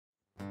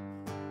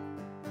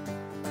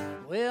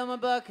Well, my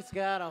bucket's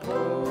got a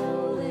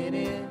hole in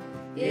it.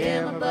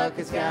 Yeah, my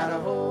bucket's got a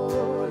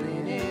hole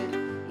in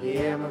it.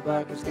 Yeah, my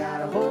bucket's got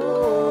a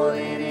hole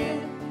in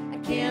it. I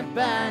can't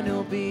buy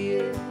no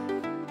beer.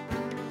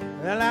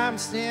 Well, I'm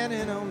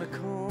standing on the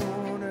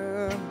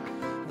corner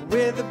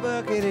with a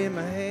bucket in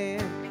my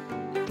hand,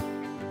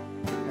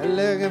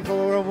 looking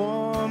for a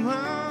woman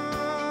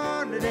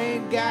that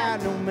ain't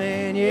got no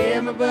man.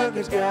 Yeah, my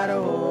bucket's got a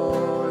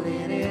hole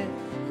in it.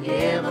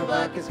 Yeah, my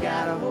bucket's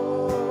got a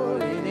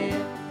hole in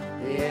it.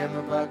 Yeah,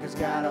 my bucket's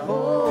got a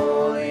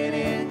hole in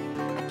it.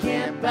 I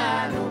can't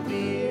buy no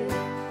beer.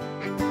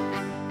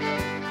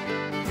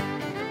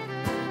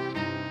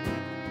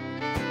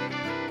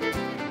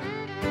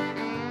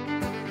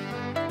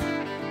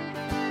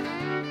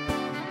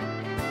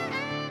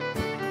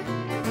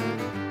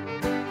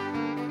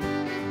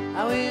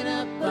 I went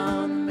up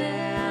on the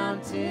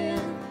mountain,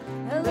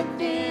 I looked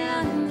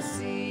down in the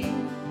sea.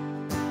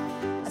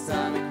 I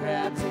saw the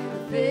crabs and the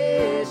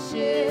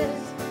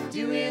fishes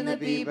doing the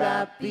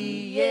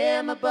bebop-bee.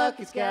 Yeah, my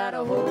bucket's got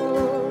a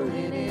hole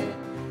in it.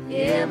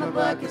 Yeah, my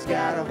bucket's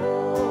got a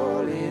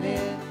hole in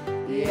it.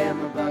 Yeah,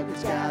 my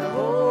bucket's got a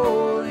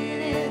hole in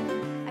it.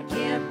 I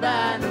can't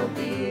buy no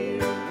beer.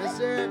 Yes,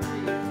 sir.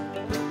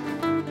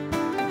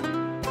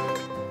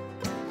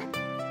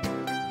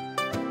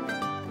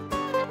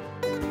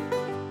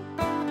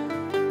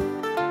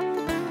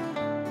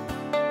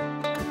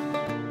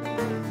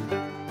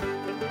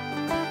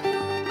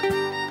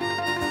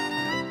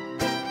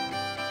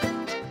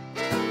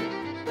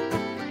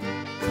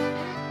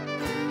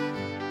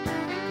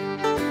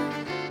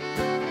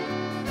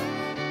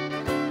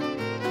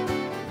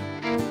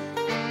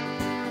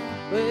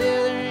 Well,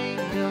 there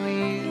ain't no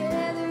use.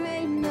 Yeah, there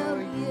ain't no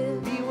use.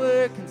 Be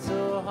working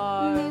so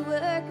hard. Me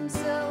working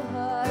so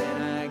hard.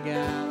 And I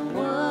got a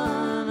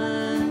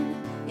woman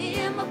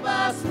in my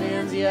boss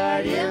man's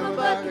yard. Yeah, my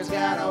bucket's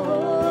got a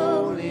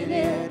hole in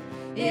it.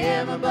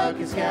 Yeah, my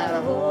bucket's got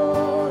a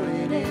hole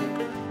in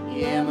it.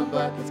 Yeah, my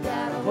bucket's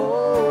got a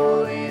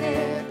hole in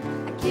it.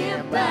 I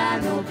can't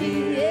buy no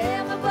beer.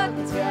 Yeah, my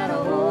bucket's got a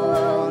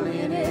hole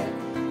in it.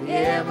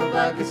 Yeah, my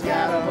bucket's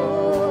got a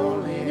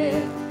hole in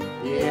it.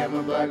 Yeah,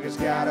 my bucket's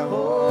got a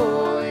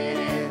hole in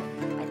it.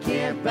 I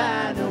can't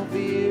buy no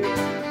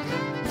beer.